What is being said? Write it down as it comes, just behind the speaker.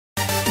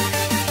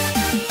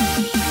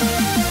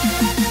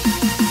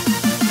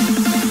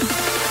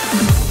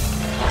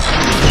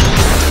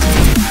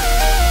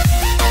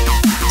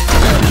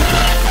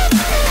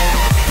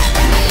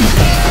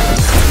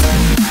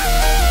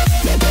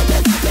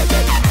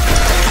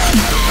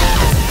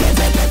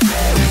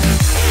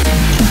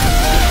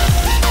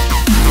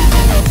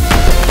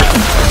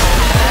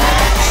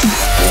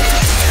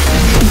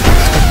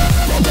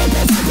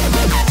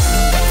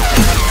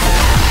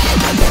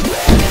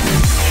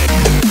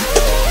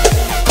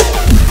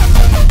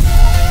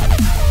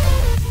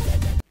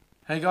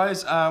Hey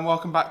guys,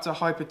 welcome back to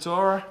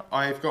Hypertora.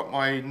 I've got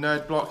my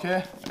nerd block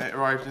here. It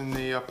arrived in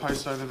the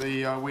post over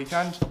the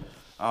weekend,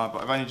 but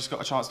I've only just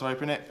got a chance to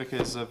open it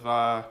because of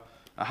a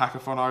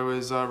hackathon I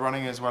was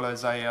running, as well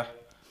as a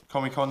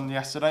Comic-Con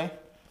yesterday.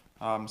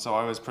 So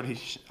I was pretty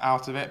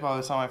out of it by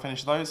the time I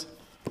finished those.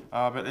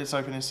 But let's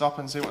open this up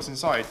and see what's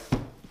inside.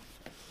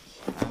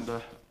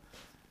 And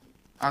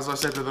as I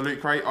said with the loot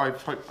crate,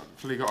 I've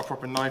hopefully got a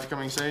proper knife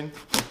coming soon,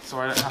 so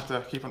I don't have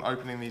to keep on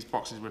opening these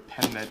boxes with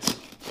pen nibs.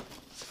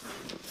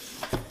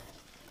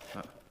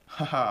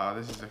 Haha,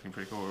 this is looking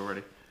pretty cool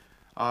already.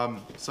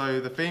 So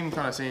the theme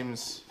kind of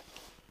seems,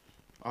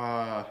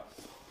 I'm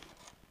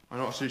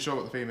not too sure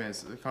what the theme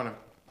is.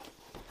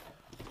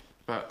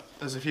 But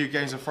there's a few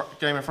Game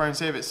of Thrones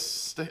here that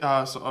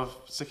sort of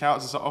stick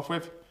out to start off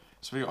with.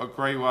 So we got a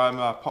Grey Worm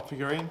pop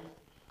figurine.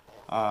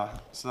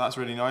 So that's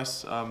really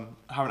nice. I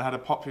haven't had a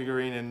pop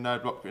figurine in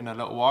Nerd Block in a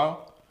little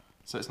while,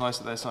 so it's nice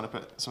that they're starting to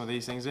put some of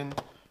these things in,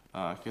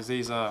 because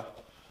these are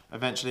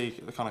eventually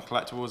the kind of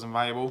collectibles and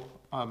valuable.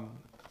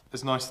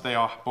 It's nice that they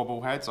are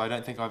bobbleheads. I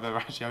don't think I've ever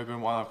actually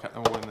opened one. I've kept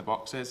them all in the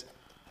boxes.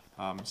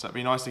 So it'd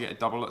be nice to get a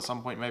double at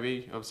some point,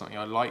 maybe, of something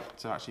I like,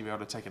 to actually be able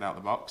to take it out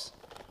of the box.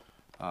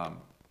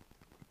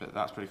 But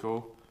that's pretty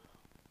cool.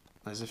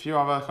 There's a few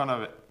other kind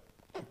of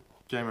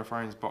Game of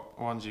Thrones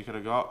ones you could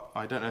have got.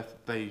 I don't know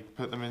if they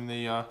put them in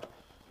the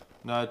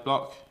Nerd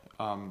Block.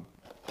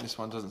 This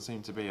one doesn't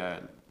seem to be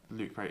a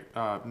Loot Crate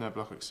Nerd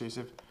Block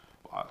exclusive.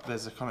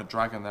 There's a kind of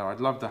dragon there. I'd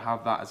love to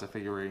have that as a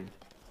figurine.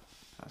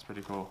 That's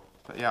pretty cool.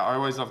 But yeah, I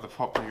always love the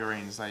pop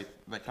figurines. They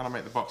kind of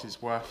make the boxes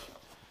worth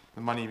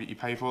the money that you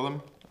pay for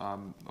them,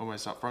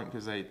 almost up front,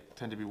 because they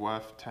tend to be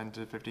worth £10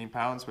 to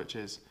 £15, which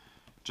is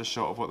just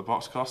short of what the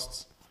box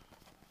costs.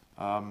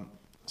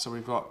 So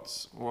we've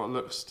got what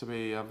looks to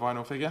be a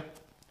vinyl figure.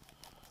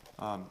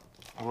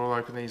 We'll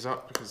open these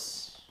up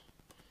because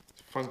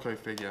it's a Funko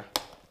figure.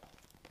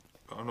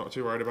 But I'm not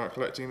too worried about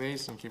collecting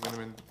these and keeping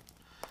them in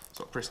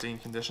sort of pristine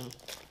condition.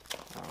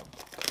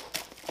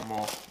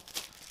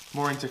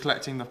 More into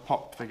collecting the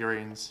pop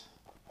figurines.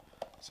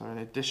 So in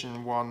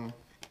edition 1,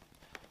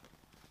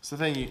 it's the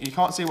thing, you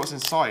can't see what's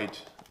inside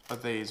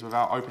of these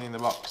without opening the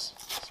box.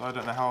 So I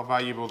don't know how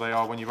valuable they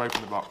are when you've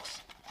opened the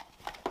box.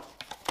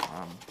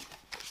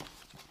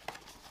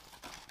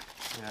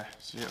 Yeah,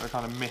 so you get the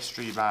kind of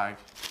mystery bag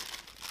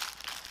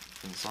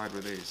inside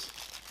with these.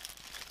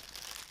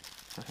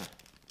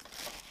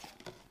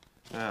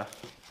 Yeah.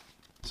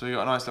 So you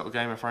got a nice little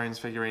Game of Thrones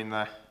figurine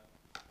there,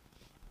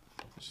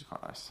 which is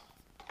quite nice.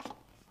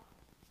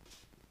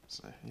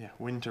 So yeah,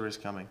 winter is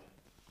coming.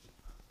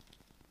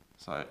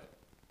 So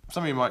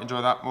some of you might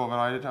enjoy that more than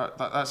I did.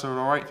 That's an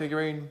alright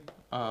figurine.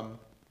 Not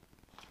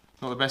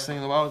the best thing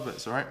in the world, but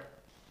it's alright.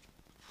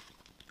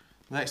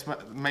 The next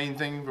main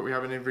thing that we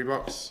have in every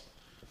box: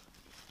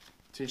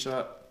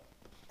 t-shirt.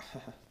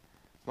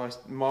 Nice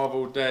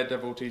Marvel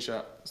Daredevil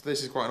t-shirt. So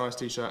this is quite a nice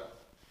t-shirt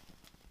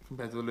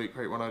compared to the Loot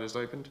Crate one I just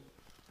opened.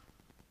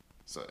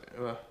 So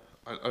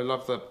I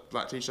love the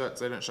black t-shirts.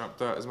 They don't show up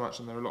dirt as much,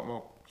 and they're a lot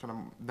more kind of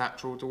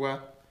natural to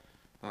wear.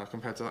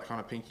 Compared to that kind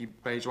of pinky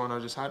beige one I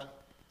just had.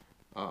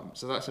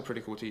 So that's a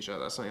pretty cool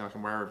t-shirt. That's something I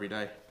can wear every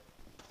day.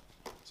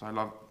 So I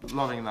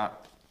loving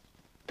that.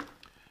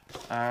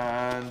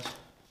 And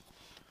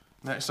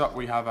next up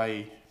we have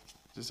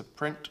just a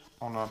print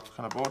on a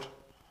kind of board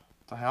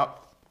to hang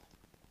up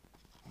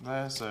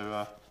there.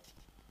 So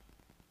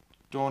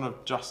Dawn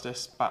of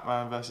Justice,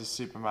 Batman vs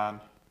Superman,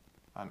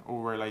 and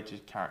all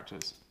related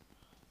characters.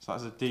 So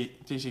that's a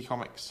DC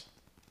Comics.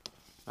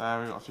 There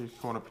we've got a few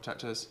corner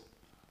protectors.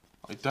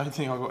 I don't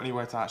think I've got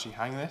anywhere to actually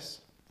hang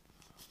this.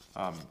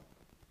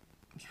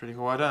 It's pretty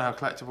cool. I don't know how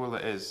collectible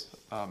that is,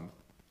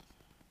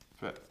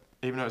 but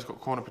even though it's got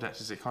corner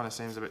protectors, it kind of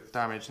seems a bit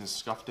damaged and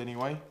scuffed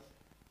anyway.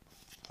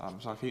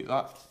 So I'll keep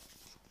that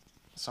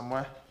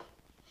somewhere.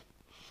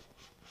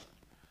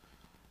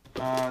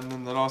 And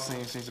then the last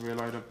thing seems to be a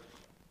load of,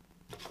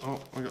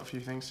 we've got a few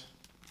things.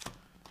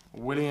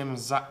 William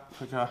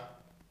Zabka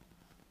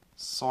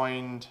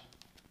signed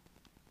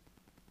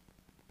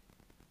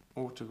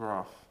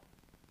autograph.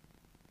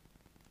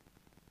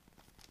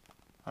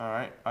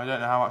 Alright, I don't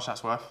know how much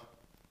that's worth.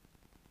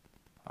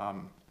 I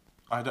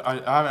haven't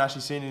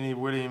actually seen any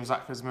William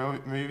Zabka's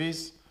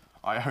movies.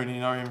 I only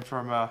know him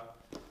from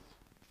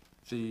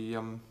the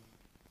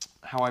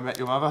How I Met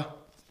Your Mother.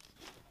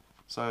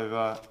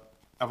 So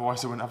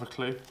otherwise I wouldn't have a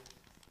clue.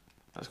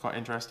 That's quite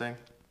interesting.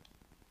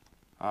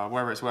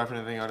 Whether it's worth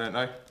anything, I don't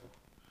know.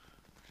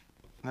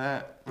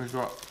 There, we've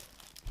got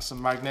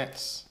some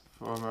magnets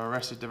from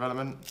Arrested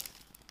Development.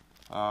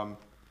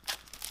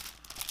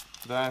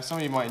 There, some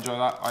of you might enjoy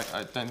that.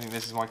 I don't think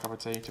this is my cup of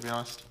tea, to be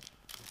honest.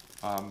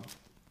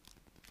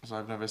 So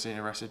I've never seen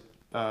Arrested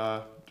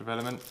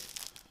Development.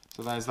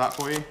 So there's that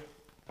for you.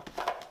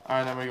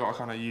 And then we got a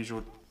kind of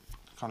usual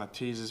kind of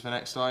teasers for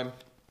next time.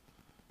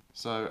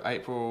 So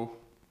April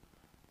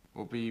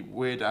will be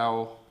Weird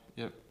Al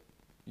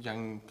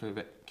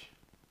Yankovic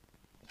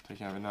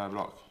taking over Nerd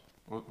Block,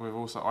 with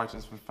also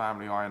items from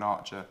Family Guy and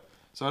Archer.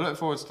 So I look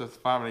forward to the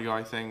Family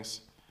Guy things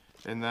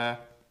in there.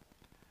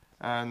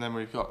 And then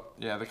we've got,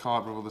 yeah, the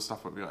card with all the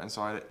stuff that we got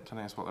inside it,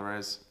 telling us what there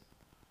is.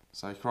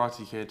 So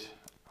Karate Kid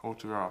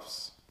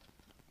autographs.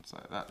 So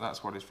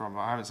that's what it's from.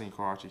 I haven't seen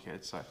Karate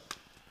Kid, so.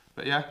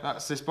 But yeah,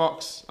 that's this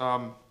box.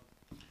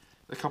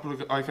 A couple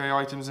of okay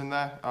items in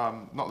there.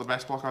 Not the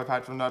best block I've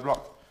had from No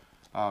Block,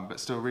 but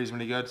still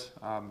reasonably good.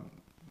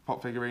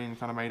 Pop figurine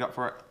kind of made up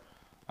for it,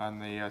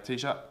 and the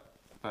t-shirt.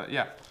 But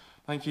yeah,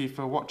 thank you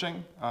for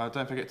watching.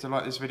 Don't forget to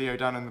like this video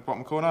down in the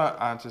bottom corner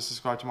and to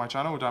subscribe to my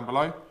channel down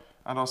below,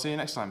 and I'll see you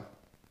next time.